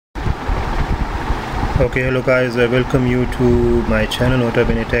Okay, hello guys, I welcome you to my channel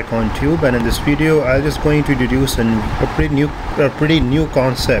Notabene Tech on Tube, and in this video I'm just going to introduce a pretty new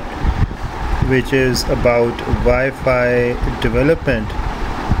concept, which is about Wi-Fi development,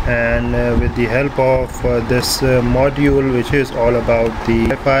 and with the help of this module, which is all about the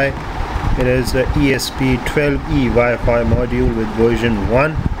Wi-Fi. It is the ESP12E Wi-Fi module with version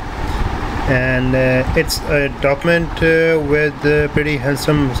 1, and it's a document with pretty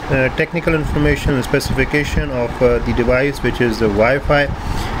handsome technical information and specification of the device, which is the Wi-Fi,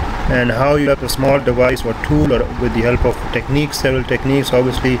 and how you have a small device or tool, or with the help of several techniques,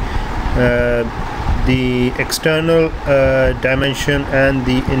 obviously the external dimension and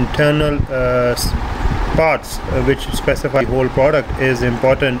the internal parts which specify the whole product is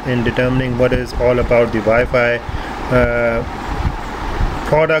important in determining what is all about the Wi-Fi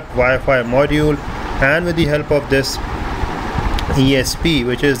product, Wi-Fi module. And with the help of this ESP,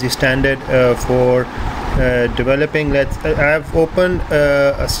 which is the standard for developing, I've opened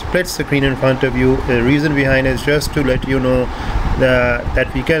a split screen in front of you. The reason behind is just to let you know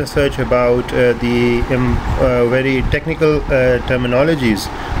that we can search about the very technical terminologies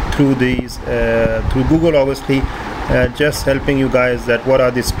through these through Google, obviously, just helping you guys that what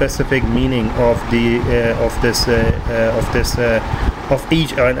are the specific meaning of the of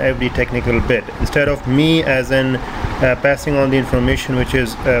each and every technical bit, instead of me as in passing on the information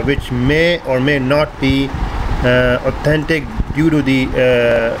which may or may not be authentic due to the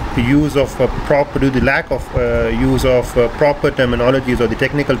lack of use of proper terminologies or the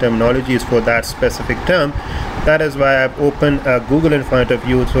technical terminologies for that specific term. That is why I've opened Google in front of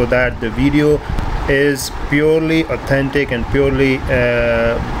you, so that the video is purely authentic and purely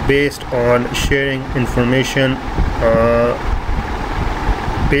based on sharing information,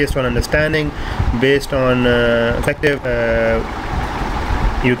 based on understanding, based on effective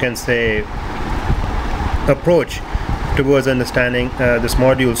you can say approach towards understanding this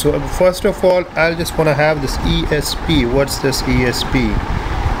module. So first of all, I'll just want to have this ESP. What's this ESP?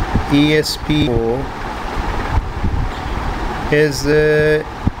 ESP is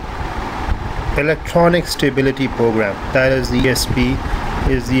electronic stability program. That is, the ESP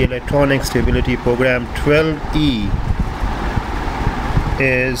is the electronic stability program. 12E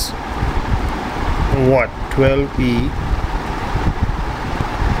is what? 12E,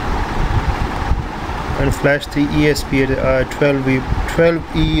 and flash the ESP at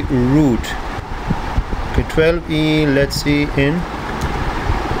 12E root. Okay, 12E, let's see in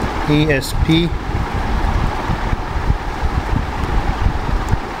ESP.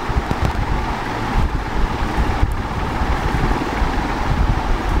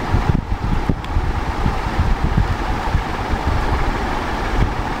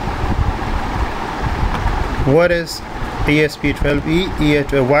 What is ESP12E?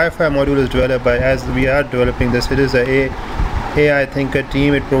 A Wi-Fi module is developed by, as we are developing this, it is a AI thinker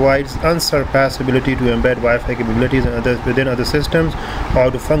team. It provides unsurpassed ability to embed Wi-Fi capabilities within other systems,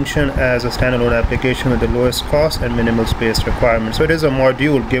 or to function as a standalone application with the lowest cost and minimal space requirements. So it is a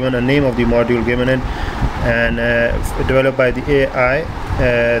module, given a name of the module given it, and developed by the AI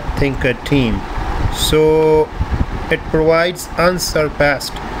thinker team. So it provides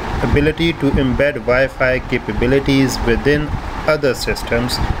unsurpassed ability to embed Wi-Fi capabilities within other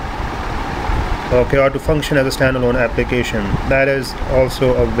systems, okay, or to function as a standalone application. That is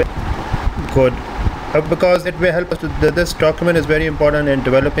also a very good, because it will help us to, this document is very important in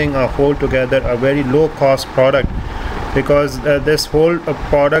developing a whole together a very low cost product, because this whole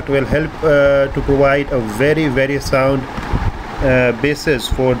product will help to provide a very sound basis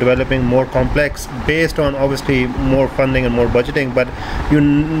for developing more complex, based on obviously more funding and more budgeting. But you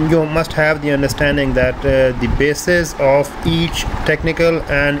must have the understanding that the basis of each technical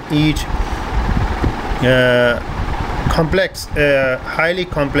and each complex, highly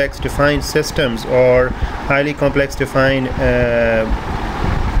complex defined systems, or highly complex defined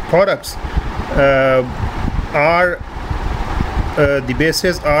products are the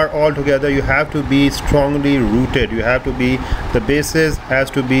bases are all together. You have to be strongly rooted. You have to be, the basis has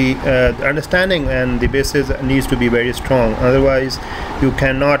to be understanding, and the basis needs to be very strong. Otherwise you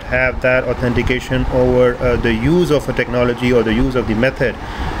cannot have that authentication over the use of a technology or the use of the method.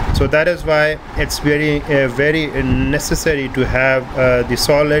 So that is why it's very necessary to have the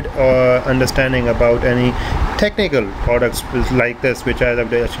solid understanding about any technical products like this, which I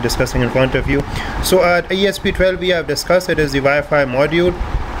am actually discussing in front of you. So at ESP12 we have discussed, it is the Wi-Fi module,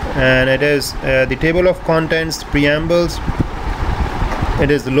 and it is the table of contents, preambles.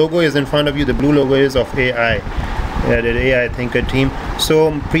 It is, the logo is in front of you, the blue logo is of AI. the AI thinker team.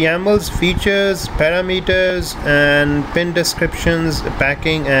 So preambles, features, parameters, and pin descriptions,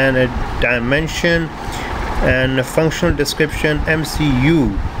 packing and a dimension, and a functional description,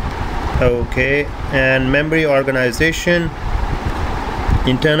 MCU, okay, and memory organization,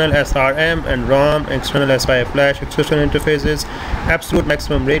 internal SRM and ROM, external SI flash, external interfaces, absolute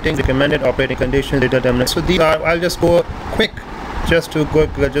maximum rating, recommended operating conditions, data terminal. So these are, I'll just go quick, just to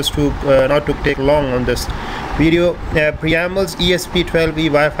not to take long on this video. Preambles, ESP12E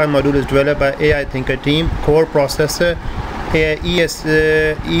Wi-Fi module is developed by AI thinker team. Core processor,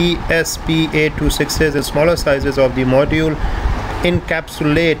 ESP8266 and smaller sizes of the module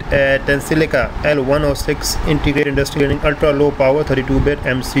encapsulate Tensilica L106 integrated industry leading ultra low power 32-bit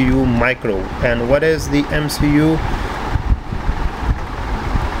MCU micro. And what is the MCU?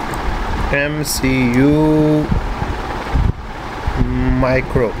 MCU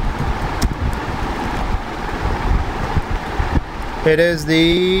micro. It is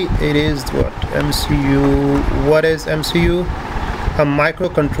what? MCU. What is MCU? A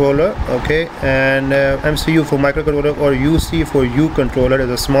microcontroller, okay, and MCU for microcontroller, or UC for U controller, is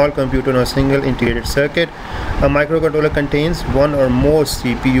a small computer on a single integrated circuit. A microcontroller contains one or more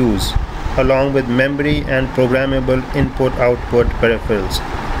CPUs along with memory and programmable input-output peripherals.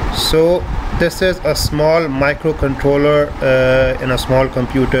 So this is a small microcontroller in a small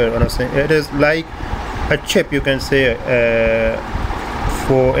computer. It is like a chip, you can say,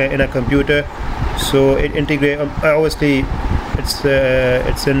 in a computer. So it integrates. Obviously, it's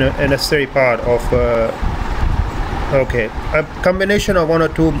a necessary part of a combination of one or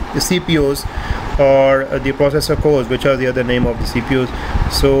two CPUs or the processor cores, which are the other name of the CPUs.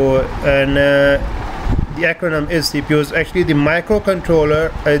 So and the acronym is CPUs. Actually, the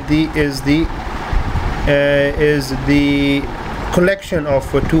microcontroller is the collection of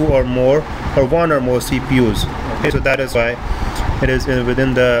two or more or one or more CPUs. Okay, so that is why it is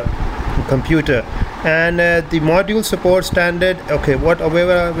within the computer. And the module support standard, okay,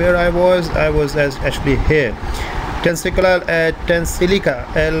 where I was actually here. Tensilica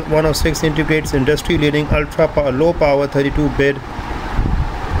L106 integrates industry leading low power 32-bit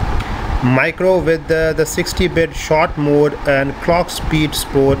micro with the 60-bit short mode and clock speed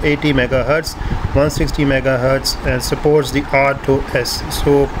support 80 megahertz, 160 megahertz, and supports the R2S.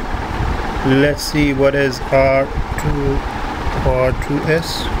 So let's see what is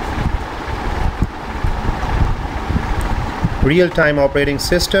R2S. Real-time operating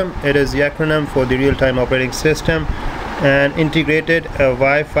system. It is the acronym for the real-time operating system. And integrated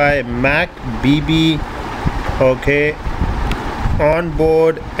Wi-Fi MAC BB, okay,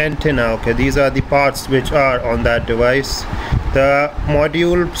 onboard antenna. Okay, these are the parts which are on that device. The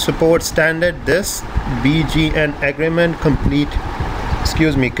module support standard, this BGN agreement, complete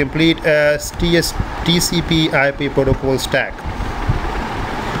TCP IP protocol stack.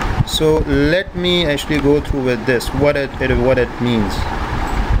 So let me actually go through with this what it means.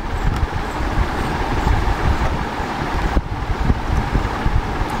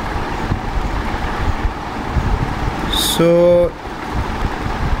 So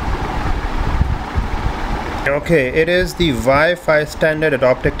okay, it is the Wi-Fi standard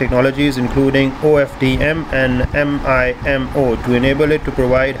adopted technologies including OFDM and MIMO to enable it to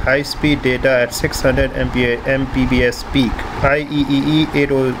provide high-speed data at 600 Mbps peak. IEEE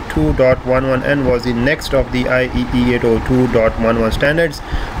 802.11n was the next of the IEEE 802.11 standards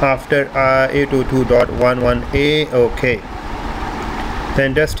after 802.11a. Okay. The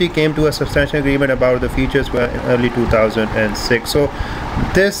industry came to a substantial agreement about the features in early 2006. So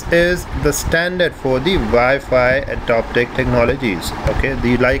this is the standard for the Wi-Fi adopted technologies. Okay,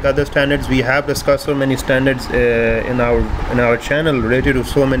 like other standards, we have discussed so many standards in our channel related to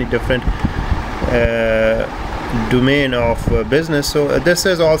so many different domain of business. So this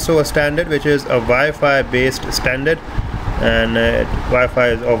is also a standard which is a Wi-Fi based standard, and Wi-Fi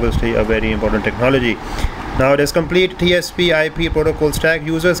is obviously a very important technology. Now it is complete TCP IP protocol stack.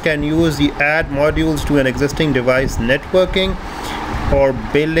 Users can use the add modules to an existing device networking or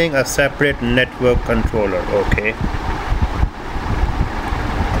building a separate network controller. Okay.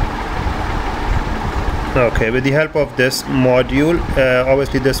 Okay, with the help of this module,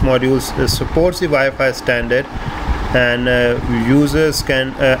 obviously this module supports the Wi-Fi standard, and users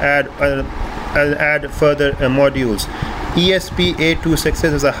can add further modules.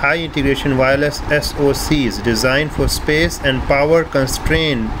 ESP8266 is a high integration wireless SoCs designed for space and power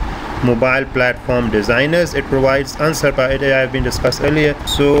constrained mobile platform designers. It provides unsurpassed, I have been discussed earlier.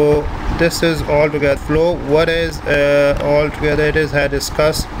 So this is altogether flow. What is altogether it is, I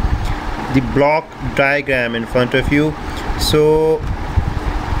discussed the block diagram in front of you. So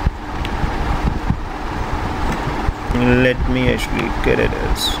Let me actually get it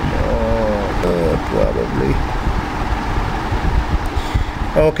as small, probably.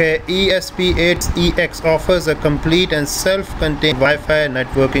 Okay, ESP8EX offers a complete and self-contained Wi-Fi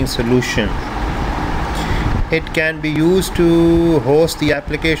networking solution. It can be used to host the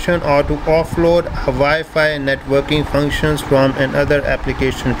application or to offload Wi-Fi networking functions from another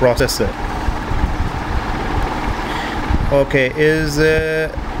application processor. Okay, is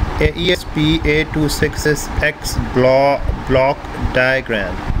ESP826X block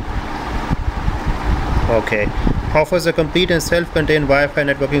diagram. Okay, offers a complete and self-contained Wi-Fi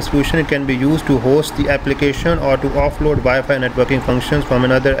networking solution. It can be used to host the application or to offload Wi-Fi networking functions from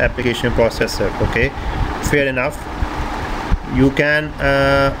another application processor. Okay, fair enough. You can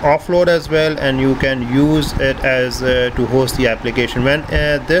offload as well, and you can use it as to host the application. When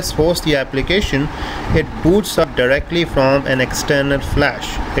this hosts the application, it boots up directly from an external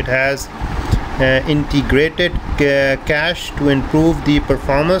flash. It has integrated cache to improve the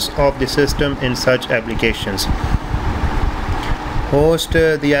performance of the system in such applications. Host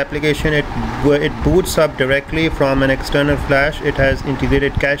the application, it boots up directly from an external flash. It has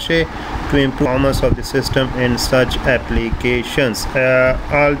integrated cache to improve performance of the system in such applications.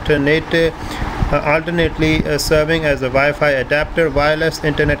 Alternately, serving as a Wi-Fi adapter, wireless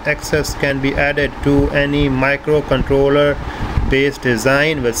internet access can be added to any microcontroller based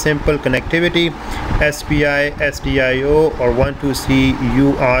design with simple connectivity, SPI, SDIO or 12C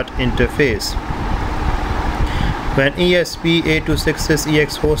UART interface. When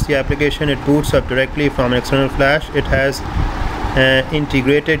ESP826EX hosts the application, it boots up directly from an external flash. It has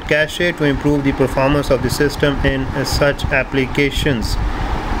integrated cache to improve the performance of the system in such applications.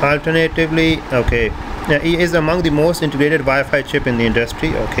 Alternatively, okay, it is among the most integrated Wi-Fi chip in the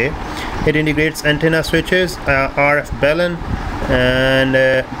industry. Okay, it integrates antenna switches, RF balun,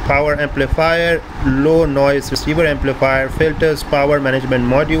 and power amplifier, low noise receiver amplifier, filters, power management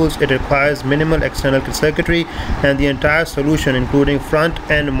modules. It requires minimal external circuitry, and the entire solution including front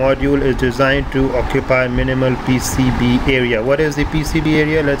end module is designed to occupy minimal PCB area. What is the PCB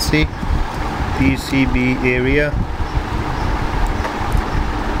area? Let's see. PCB area.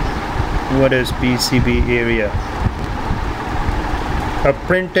 What is PCB area? A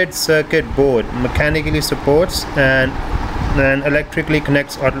printed circuit board mechanically supports and electrically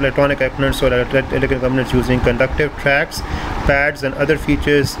connects electronic components or electrical components using conductive tracks, pads and other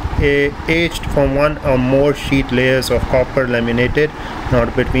features etched from one or more sheet layers of copper laminated,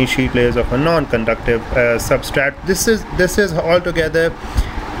 not between sheet layers of a non-conductive substrate. This is altogether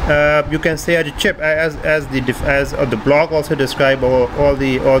you can say as a chip, as the blog also describe all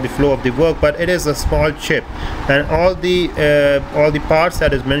the flow of the work, but it is a small chip, and all the parts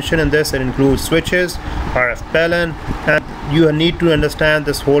that is mentioned in this, it includes switches, RF balun, and you need to understand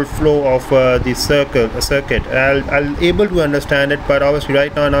this whole flow of the circuit. I'll able to understand it, but obviously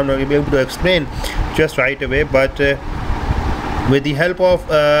right now I'm not able to explain just right away, but with the help of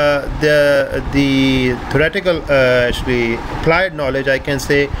the theoretical actually applied knowledge, I can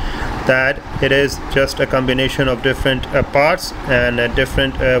say that it is just a combination of different parts and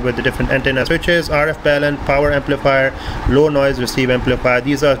different with the different antenna switches, RF balun, power amplifier, low noise receive amplifier.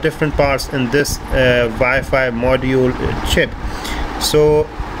 These are different parts in this Wi-Fi module chip. So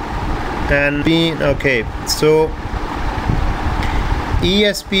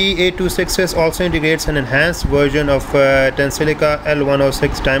ESP826 also integrates an enhanced version of Tensilica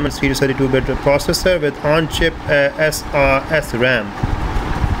L106 Diamond Series 32-bit processor with on-chip SRAM.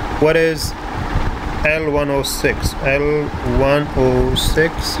 What is L106?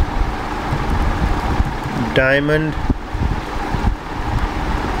 L106 Diamond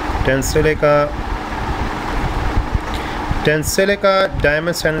Tensilica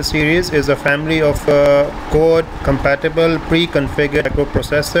Diamond Standard Series is a family of code-compatible pre-configured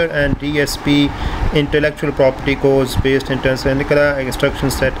microprocessor and DSP intellectual property codes based in Tensilica instruction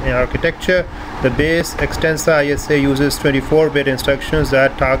set architecture. The base Extensa ISA uses 24-bit instructions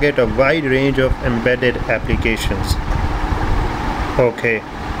that target a wide range of embedded applications. Okay.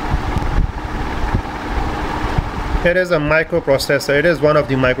 It is a microprocessor. It is one of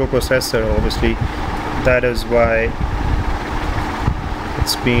the microprocessor, obviously. That is why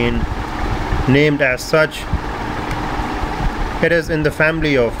it's been named as such. It is in the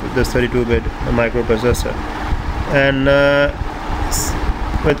family of this 32-bit microprocessor, and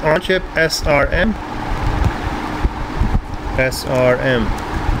with on-chip SRM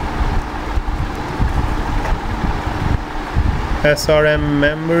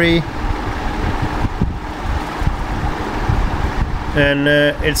memory, And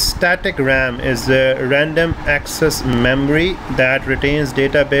its static RAM is a random access memory that retains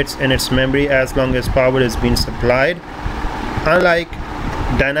data bits in its memory as long as power is being supplied. Unlike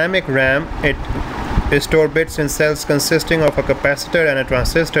dynamic RAM, it stores bits in cells consisting of a capacitor and a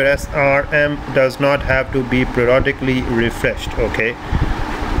transistor. SRM does not have to be periodically refreshed. Okay,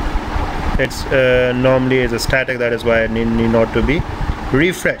 it's normally is a static, that is why it need not to be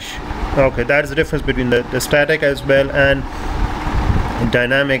refreshed. Okay, that's the difference between the static as well and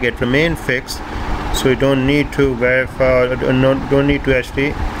dynamic. It remain fixed, so you don't need to verify, don't need to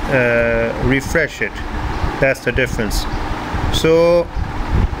actually refresh it. That's the difference. So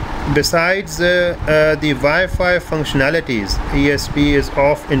besides the Wi-Fi functionalities, ESP is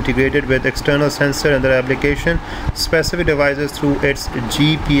often integrated with external sensor and their application specific devices through its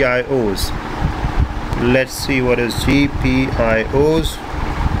GPIOs. Let's see what is GPIOs.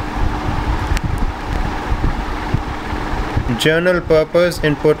 General purpose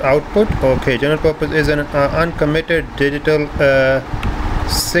input output. Okay, general purpose is an uncommitted digital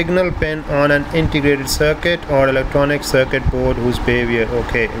signal pin on an integrated circuit or electronic circuit board whose behavior.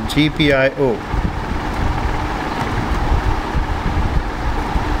 Okay, GPIO.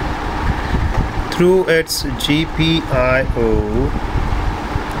 Through its GPIO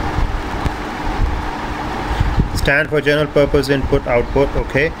stand for general purpose input output.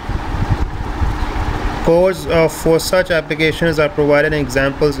 Okay, codes for such applications are provided in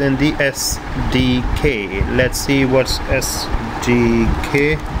examples in the SDK. Let's see what's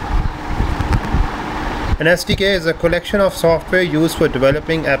SDK. An SDK is a collection of software used for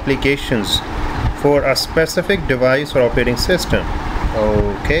developing applications for a specific device or operating system.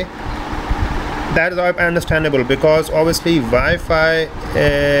 Okay, that is understandable because obviously Wi-Fi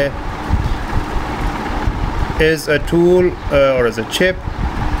is a tool or is a chip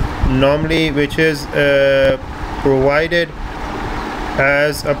normally which is provided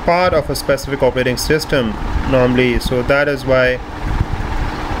as a part of a specific operating system normally. So that is why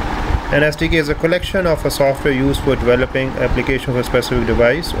an SDK is a collection of a software used for developing application for a specific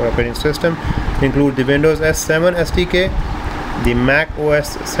device or operating system. Include the Windows S7 SDK, the Mac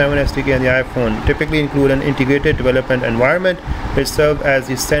OS 7 SDK, and the iPhone. Typically include an integrated development environment which serves as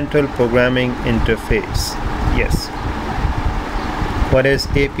the central programming interface. Yes. What is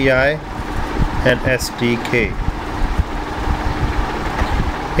API and SDK?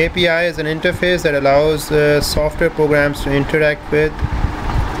 API is an interface that allows software programs to interact with,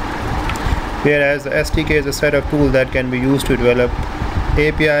 whereas the SDK is a set of tools that can be used to develop.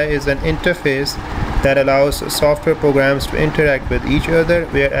 API is an interface that allows software programs to interact with each other,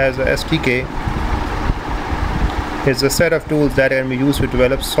 whereas the SDK is a set of tools that can be used to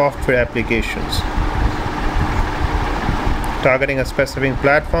develop software applications targeting a specific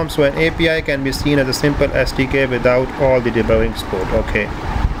platform. So an API can be seen as a simple SDK without all the debugging support. Okay,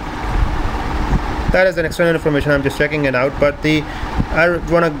 that is an external information, I'm just checking it out. But I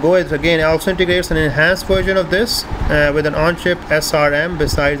want to go is again, it also integrates an enhanced version of this with an on-chip SRM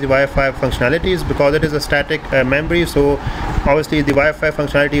besides the Wi-Fi functionalities, because it is a static memory. So obviously the Wi-Fi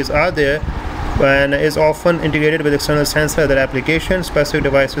functionalities are there and is often integrated with external sensor, other application specific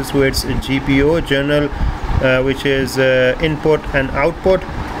devices through its GPIO, general which is input and output,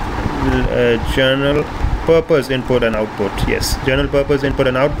 general purpose input and output. Yes, general purpose input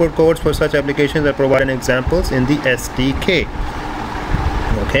and output codes for such applications are provided in examples in the SDK.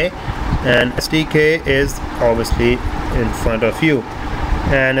 Okay, and SDK is obviously in front of you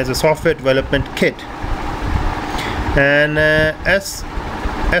and is a software development kit. And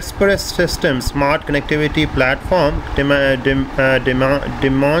Esperis System Smart Connectivity Platform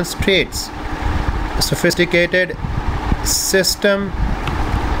demonstrates sophisticated system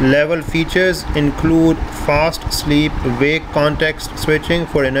level features, include fast sleep wake context switching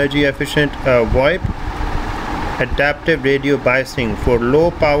for energy efficient VoIP, adaptive radio biasing for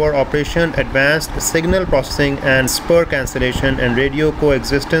low power operation, advanced signal processing and spur cancellation, and radio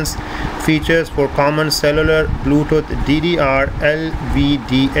coexistence features for common cellular, Bluetooth, DDR,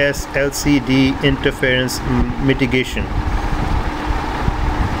 LVDS, LCD interference mitigation.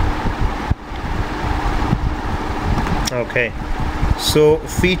 Okay, so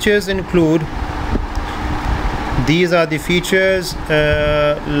features include, these are the features.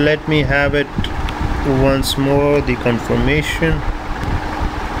 Let me have it once more, the confirmation.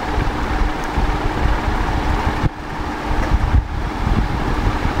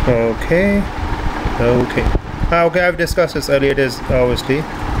 Okay, I've discussed this earlier. It is obviously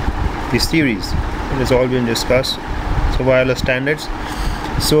the series, it has all been discussed. So wireless standards.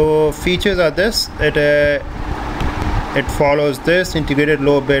 So features are this, it follows this integrated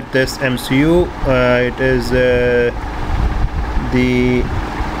low bit, this MCU, it is the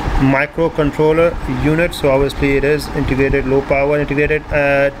microcontroller unit, so obviously it is integrated low power, integrated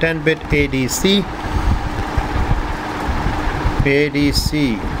 10-bit ADC.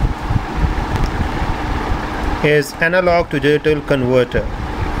 ADC is analog to digital converter.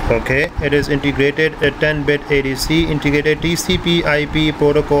 Okay, it is integrated a 10-bit ADC, integrated TCP IP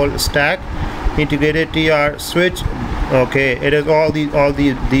protocol stack, integrated TR switch. Okay, it is all these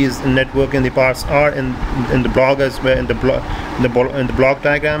networking, the parts are in the blog as well, in the block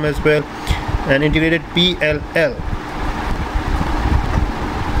diagram as well, and integrated PLL.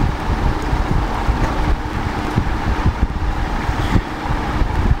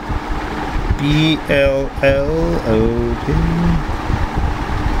 Okay,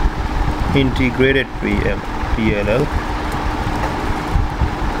 integrated PLL.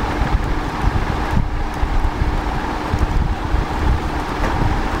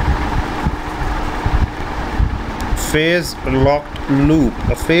 Phase locked loop.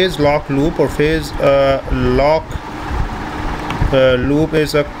 A phase lock loop or phase lock loop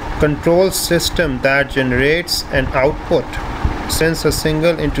is a control system that generates an output. Since a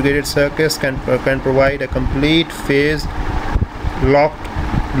single integrated circuit can provide a complete phase locked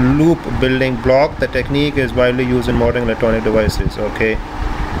loop building block, the technique is widely used in modern electronic devices. Okay,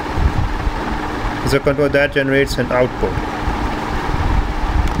 it's a control that generates an output.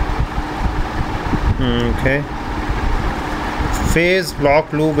 Okay, phase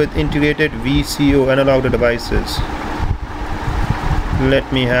lock loop with integrated VCO, analog to devices. Let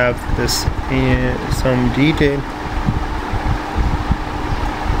me have this in some detail.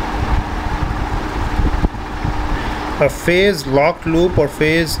 A phase lock loop or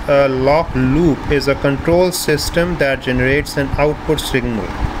phase lock loop is a control system that generates an output signal.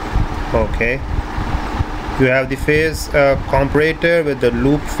 Okay, you have the phase comparator with the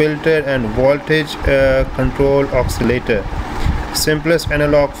loop filter and voltage control oscillator. Simplest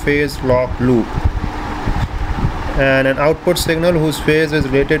analog phase lock loop, and an output signal whose phase is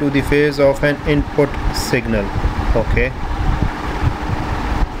related to the phase of an input signal. Okay,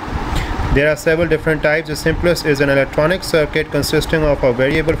 there are several different types. The simplest is an electronic circuit consisting of a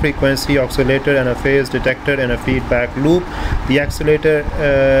variable frequency oscillator and a phase detector and a feedback loop. The oscillator,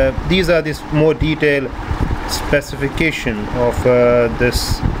 these are the more detailed specification of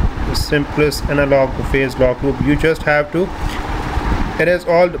this simplest analog phase lock loop. You just have to, it is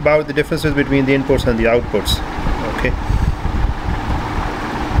all about the differences between the inputs and the outputs. Okay,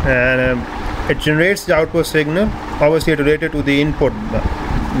 and it generates the output signal, obviously related to the input.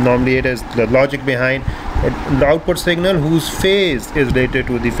 Normally it is the logic behind it, the output signal whose phase is related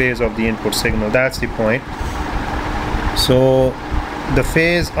to the phase of the input signal. That's the point. So the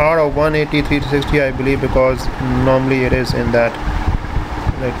phase are of 180, 360, I believe, because normally it is in that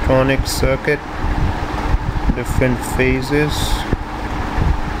electronic circuit, different phases.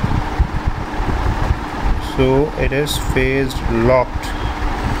 So it is phase locked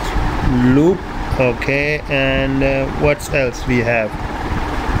loop. Okay, and what else we have?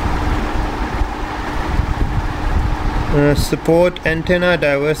 Support antenna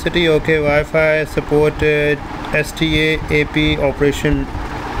diversity. Okay, Wi-Fi supported STA AP operation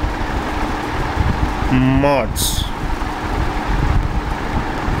mods.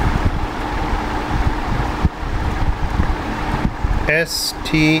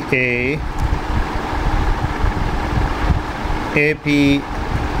 STA AP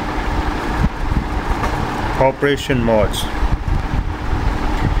operation mods.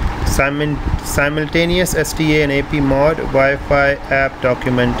 Simultaneous STA and AP mod Wi-Fi app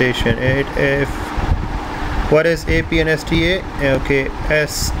documentation. What is AP and STA? Okay, a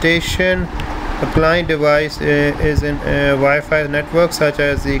station, a client device is in a Wi-Fi network such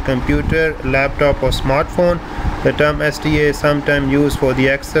as the computer, laptop or smartphone. The term STA is sometimes used for the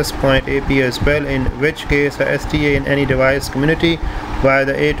access point AP as well, in which case a STA in any device community via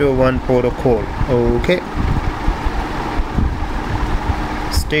the 801 protocol. Okay,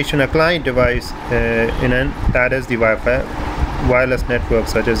 station, a client device that is the Wi-Fi wireless network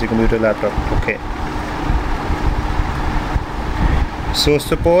such as the computer, laptop. Okay, so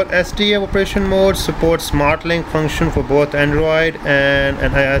support STA operation mode, support smart link function for both Android and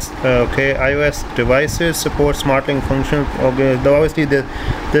iOS devices, support smart link function. Okay, obviously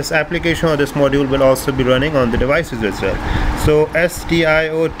this application or this module will also be running on the devices as well. So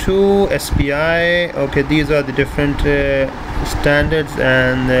SDIO2, SPI. Okay, these are the different standards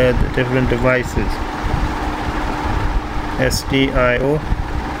and the different devices. SDIO2.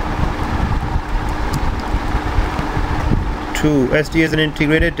 SD is an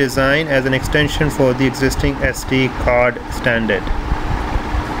integrated design as an extension for the existing SD card standard.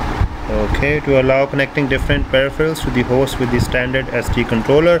 okay, to allow connecting different peripherals to the host with the standard SD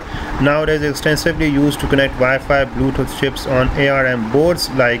controller. Nowadays extensively used to connect Wi-Fi Bluetooth chips on ARM boards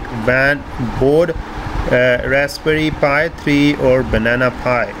like WAN board, Raspberry Pi 3 or Banana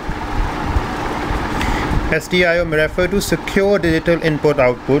Pi. SDIO may refer to secure digital input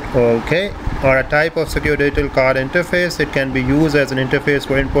output, okay, or a type of secure digital card interface. It can be used as an interface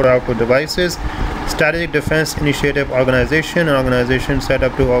for input output devices. Strategic Defense Initiative Organization, an organization set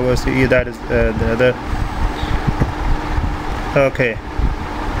up to oversee, that is the other, okay,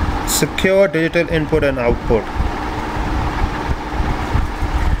 secure digital input and output.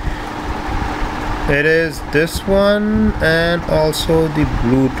 It is this one and also the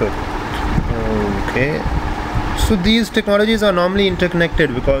Bluetooth. Okay, so these technologies are normally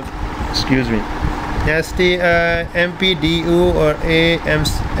interconnected because, excuse me, SD, MPDU or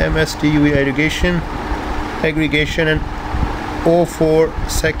MSDU aggregation and 04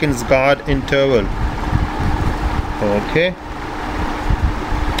 seconds guard interval. Okay,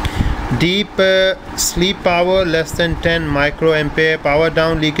 deep sleep power less than 10 microampere, power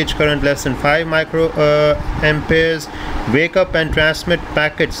down leakage current less than 5 microamperes, wake up and transmit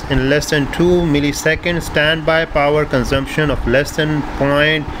packets in less than 2 milliseconds, standby power consumption of less than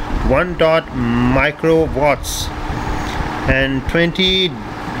 0.1 microwatts, and 20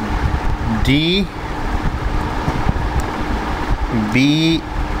 dBm.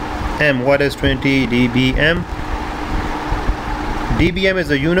 What is 20 dBm? dBm is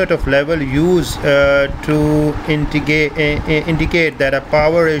a unit of level used to indicate that a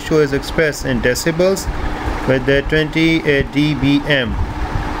power ratio is expressed in decibels with the 20 dBm.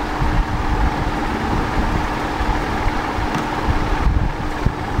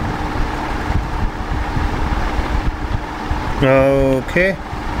 Okay.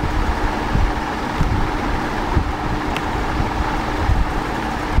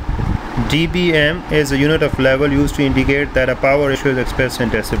 dBm is a unit of level used to indicate that a power ratio is expressed in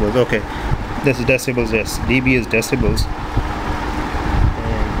decibels. Okay, this is decibels, yes. dB is decibels.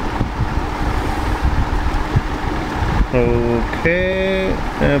 Okay,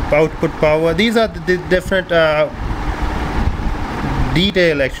 output power. These are the different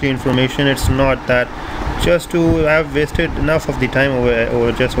detail actually information. It's not that just to have wasted enough of the time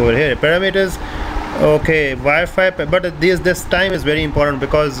over here. Parameters. Okay, Wi-Fi, but this time is very important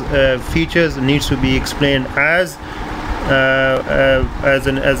because features needs to be explained as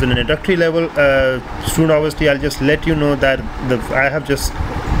an introductory level. Student, obviously, I'll just let you know that I have just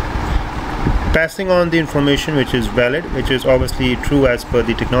passing on the information which is valid, which is obviously true as per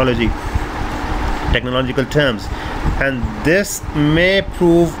the technological terms, and this may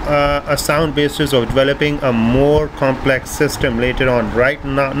prove a sound basis of developing a more complex system later on. Right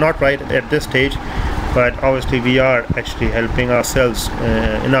now, not right at this stage, but obviously we are actually helping ourselves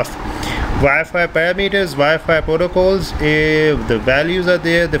enough. Wi-Fi parameters, Wi-Fi protocols, if the values are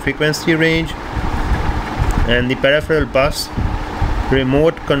there, the frequency range and the peripheral bus,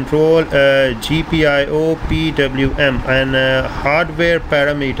 remote control, GPIO, PWM, and hardware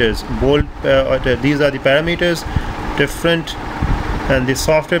parameters. These are the parameters different, and the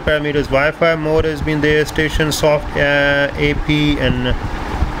software parameters. Wi-Fi mode has been there, station soft AP and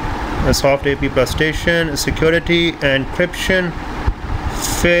soft AP plus station, security, encryption,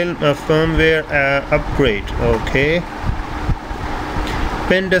 firmware upgrade. Okay,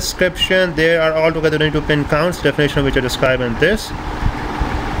 pin description. There are altogether 22 pin counts, definition of which are described in this.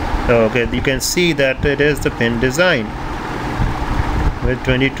 Okay, you can see that it is the pin design with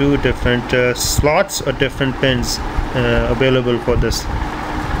 22 different slots or different pins available for this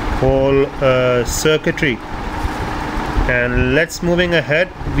whole circuitry. And let's moving ahead.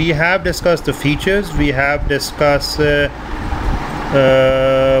 We have discussed the features. We have discussed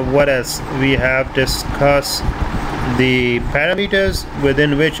what else? We have discussed the parameters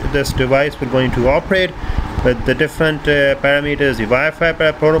within which this device will going to operate, with the different parameters, the Wi-Fi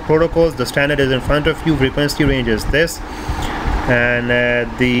protocols. The standard is in front of you. Frequency range is this, and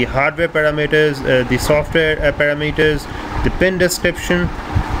the hardware parameters, the software parameters, the pin description,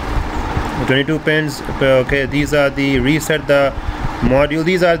 22 pins. Okay, these are the reset the module.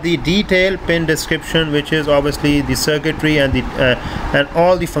 These are the detailed pin description, which is obviously the circuitry and the and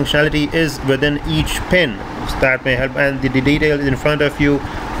all the functionality is within each pin. So that may help, and the detail is in front of you.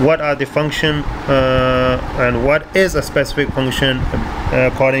 What are the function and what is a specific function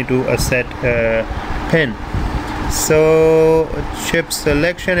according to a set pin. So chip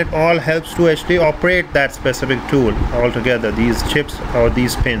selection, it all helps to actually operate that specific tool altogether, these chips or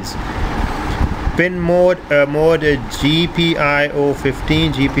these pins. Pin mode, GPIO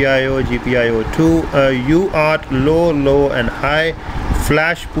 15, GPIO, GPIO 2, UART, low, and high,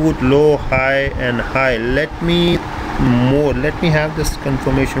 flash boot low, high and high. Let me have this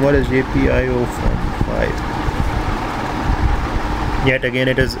confirmation. What is GPIO from 5? Yet again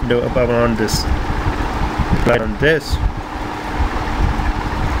it is around this, right on this.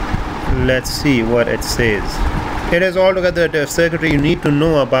 Let's see what it says. It is altogether the circuitry. You need to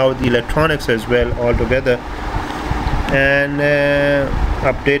know about the electronics as well altogether. And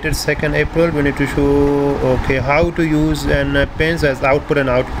updated 2nd April, we need to show okay how to use pins as output and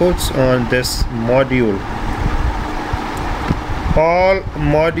outputs on this module. All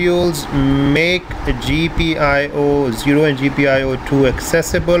modules make GPIO 0 and GPIO 2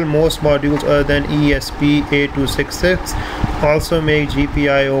 accessible. Most modules other than ESP 8266 also make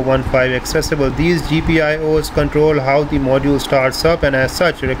GPIO 15 accessible. These GPIOs control how the module starts up and as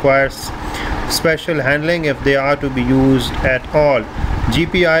such requires special handling if they are to be used at all.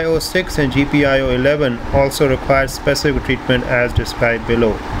 GPIO 6 and GPIO 11 also require specific treatment as described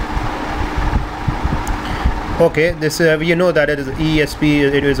below. Okay, this you know that it is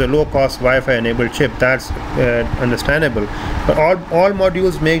ESP. It is a low-cost Wi-Fi enabled chip. That's understandable. But all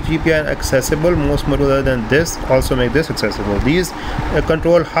modules make GPIO accessible. Most modules other than this also make this accessible. These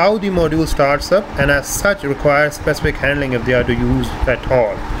control how the module starts up and as such require specific handling if they are to use at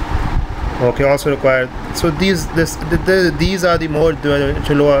all. Okay, also required. So these are the more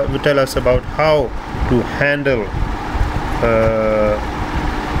to tell us about how to handle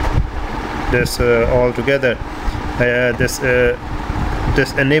this altogether.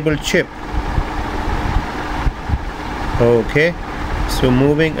 This enabled chip. Okay, so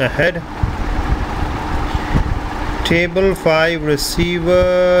moving ahead. Table 5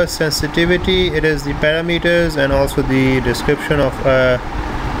 receiver sensitivity. It is the parameters and also the description of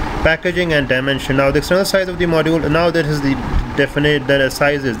packaging and dimension. Now the external size of the module. Now that is the definite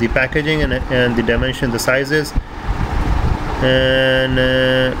sizes, the packaging and the dimension, the sizes, and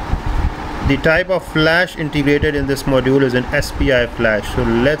the type of flash integrated in this module is an SPI flash. So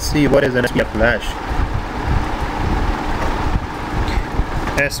let's see what is an SPI flash.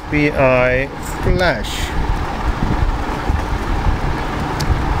 SPI flash.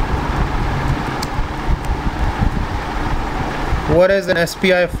 What is an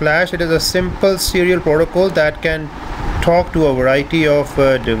SPI flash? It is a simple serial protocol that can talk to a variety of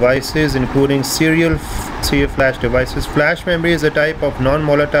devices, including serial flash devices. Flash memory is a type of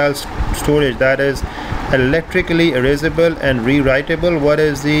non-volatile storage that is electrically erasable and rewritable. What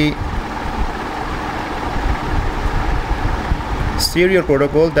is the serial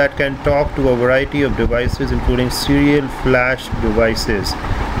protocol that can talk to a variety of devices, including serial flash devices?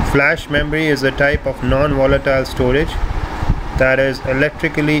 Flash memory is a type of non-volatile storage that is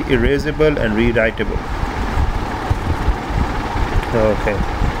electrically erasable and rewritable. Okay,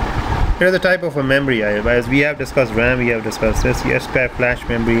 here is the type of a memory. As we have discussed RAM, we have discussed this. The SPI flash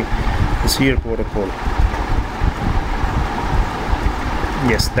memory, the serial protocol.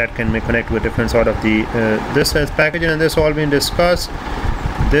 Yes, that can connect with different sort of the this has packaging, and this all been discussed.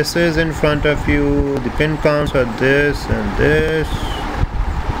 This is in front of you. The pin counts are this and this.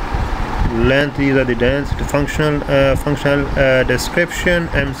 Length, these are the density. Functional description.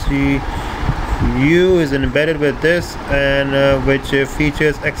 MCU is embedded with this, and which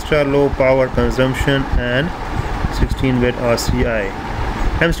features extra low power consumption and 16-bit RCI.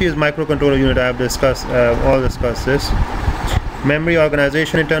 MCU is microcontroller unit. I have discussed this. Memory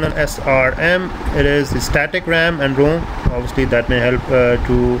organization, internal SRM. It is the static RAM and ROM. Obviously, that may help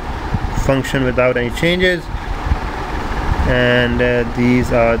to function without any changes. And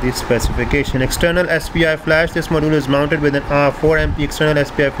these are the specification. External SPI flash. This module is mounted with an 4 MP external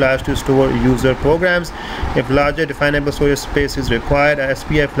SPI flash to store user programs. If larger definable storage space is required, a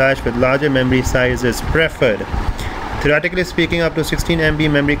SPI flash with larger memory size is preferred. Theoretically speaking, up to 16 MB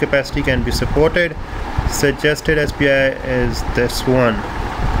memory capacity can be supported. Suggested SPI is this one.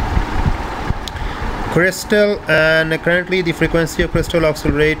 Crystal, and currently the frequency of crystal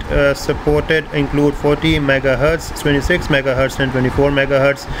oscillate supported include 40 MHz, 26 MHz and 24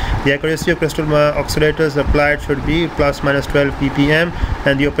 MHz. The accuracy of crystal oscillators applied should be plus minus 12 ppm,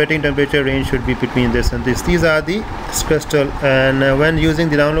 and the operating temperature range should be between this and this. These are the crystal, and when using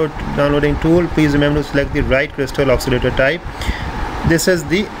the downloading tool, please remember to select the right crystal oscillator type. This is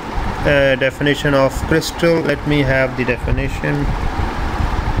the definition of crystal. Let me have the definition.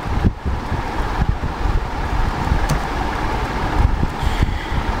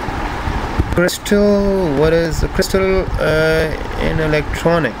 Crystal, what is a crystal in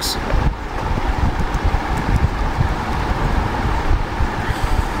electronics?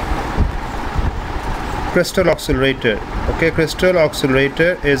 Crystal oscillator. Okay, crystal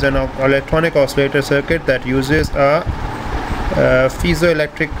oscillator is an electronic oscillator circuit that uses a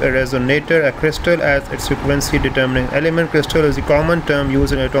Piezoelectric resonator, a crystal as its frequency determining element. Crystal is a common term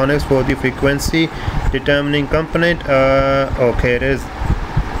used in electronics for the frequency determining component. Okay, it is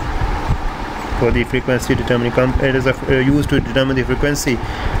for the frequency determining component. It is used to determine the frequency.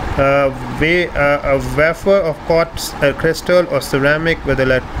 A wafer of quartz crystal or ceramic with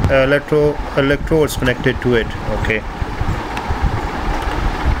electrodes connected to it. Okay,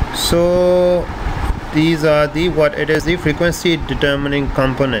 so these are the the frequency determining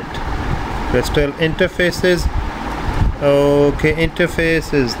component. Crystal interfaces. Okay,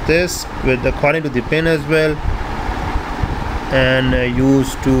 interface is this with according to the pin as well, and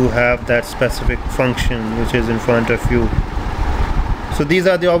used to have that specific function which is in front of you. So these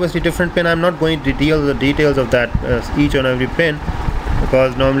are the obviously different pin. I'm not going to deal the details of that each and every pin,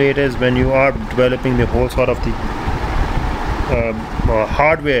 because normally it is when you are developing the whole sort of the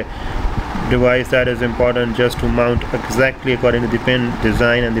hardware device that is important, just to mount exactly according to the pin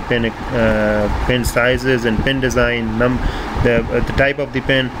design and the pin sizes and pin design, the type of the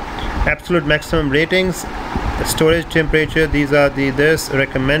pin. Absolute maximum ratings, storage temperature, these are this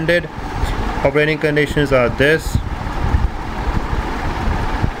recommended. Operating conditions are this,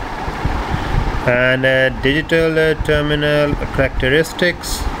 and digital terminal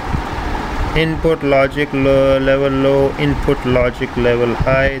characteristics. Input logic level low, input logic level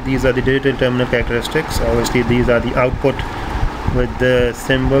high. These are the digital terminal characteristics. Obviously these are the output with the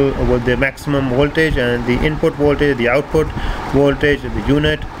symbol with the maximum voltage, and the input voltage, the output voltage, the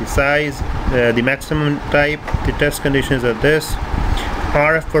unit, the size, the maximum type. The test conditions are this.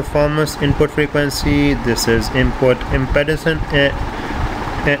 RF performance, input frequency, this is input impedance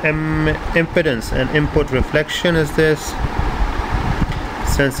and input reflection is this.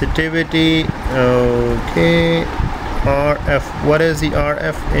 Sensitivity. Okay, RF, what is the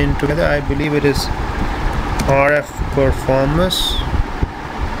RF in together? I believe it is RF performance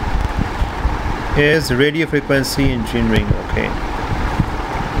is radio frequency engineering. Okay,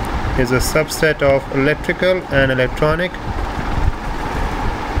 is a subset of electrical and electronic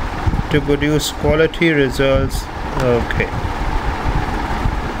to produce quality results. Okay,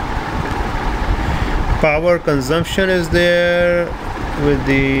 power consumption is there with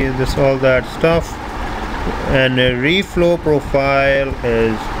this all that stuff, and a reflow profile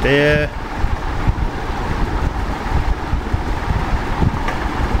is there,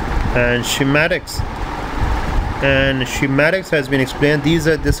 and schematics has been explained.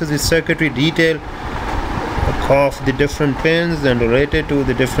 This is the circuitry detail of the different pins, and related to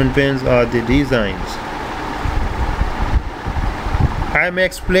the different pins are the designs. I may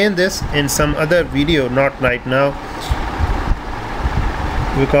explain this in some other video, not right now,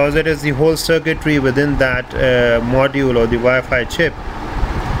 because it is the whole circuitry within that module or the Wi-Fi chip.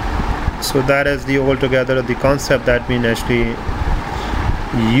 So that is the altogether the concept that been actually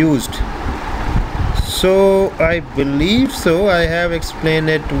used. So I believe so I have explained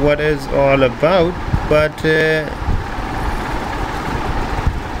it what is all about, but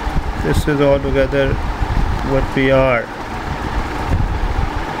this is altogether what we are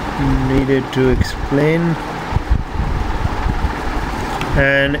needed to explain.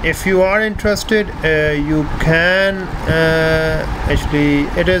 And if you are interested, you can actually,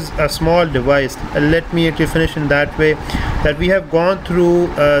 it is a small device. Let me actually finish in that way, that we have gone through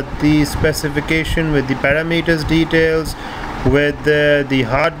the specification with the parameters details, with the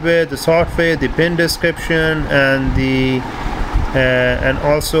hardware, the software, the pin description, and the and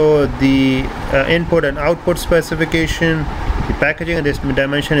also the input and output specification, the packaging and this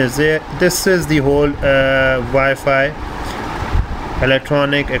dimension is there. This is the whole Wi-Fi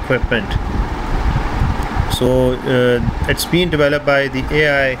electronic equipment. So it's been developed by the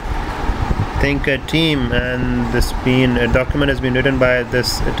AI Thinker team, and this document has been written by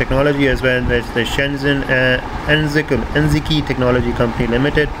this technology as well as the Shenzhen Enziki Technology Company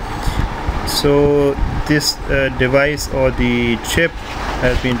Limited. So this device or the chip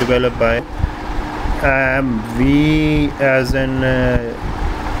has been developed by we as an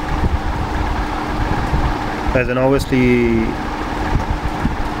obviously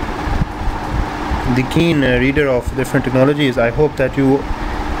the keen reader of different technologies. I hope that you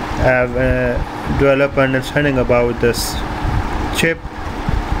have developed an understanding about this chip.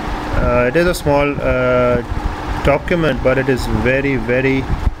 It is a small document, but it is very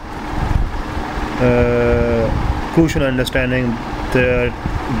crucial understanding the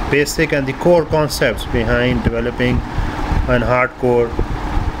basic and the core concepts behind developing an hardcore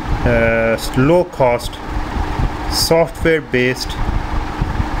low cost software based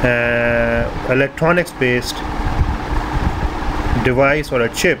electronics based device or a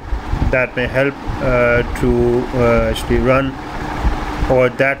chip that may help to actually run, or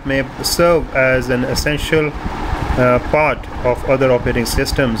that may serve as an essential part of other operating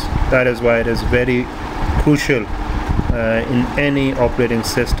systems. That is why it is very crucial in any operating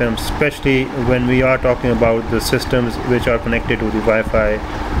system, especially when we are talking about the systems which are connected to the Wi-Fi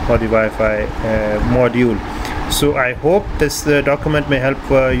or the Wi-Fi module. So I hope this document may help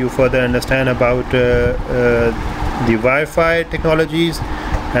you further understand about the Wi-Fi technologies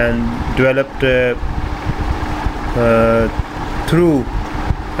and developed through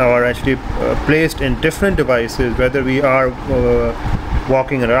or actually placed in different devices, whether we are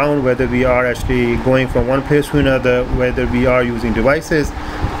walking around, whether we are actually going from one place to another, whether we are using devices.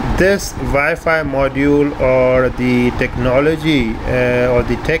 This Wi-Fi module or the technology or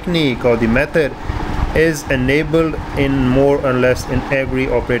the technique or the method is enabled in more or less in every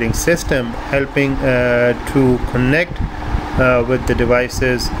operating system, helping to connect with the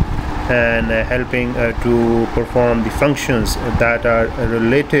devices and helping to perform the functions that are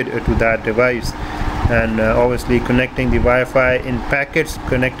related to that device, and obviously connecting the Wi-Fi in packets,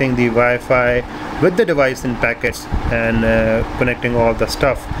 connecting the Wi-Fi with the device in packets, and connecting all the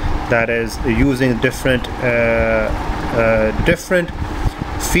stuff that is using different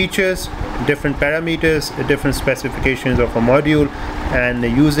features, different parameters, different specifications of a module, and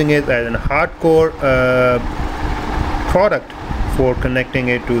using it as a hardcore product for connecting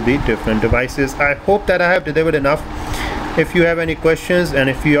it to the different devices. I hope that I have delivered enough. If you have any questions, and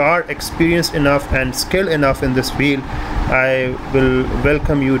if you are experienced enough and skilled enough in this field, I will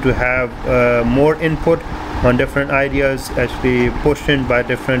welcome you to have more input on different ideas actually pushed in by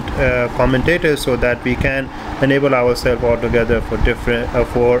different commentators, so that we can enable ourselves all together for different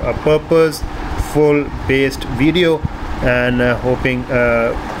for a purposeful based video, and hoping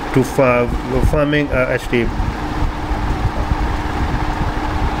to actually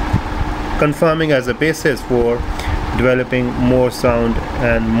confirming as a basis for developing more sound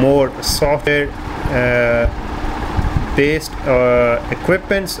and more software based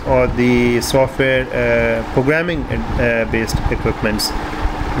equipments, or the software programming based equipments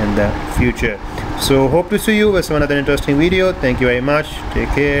in the future. So hope to see you with another interesting video. Thank you very much. Take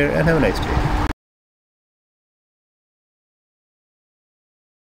care and have a nice day.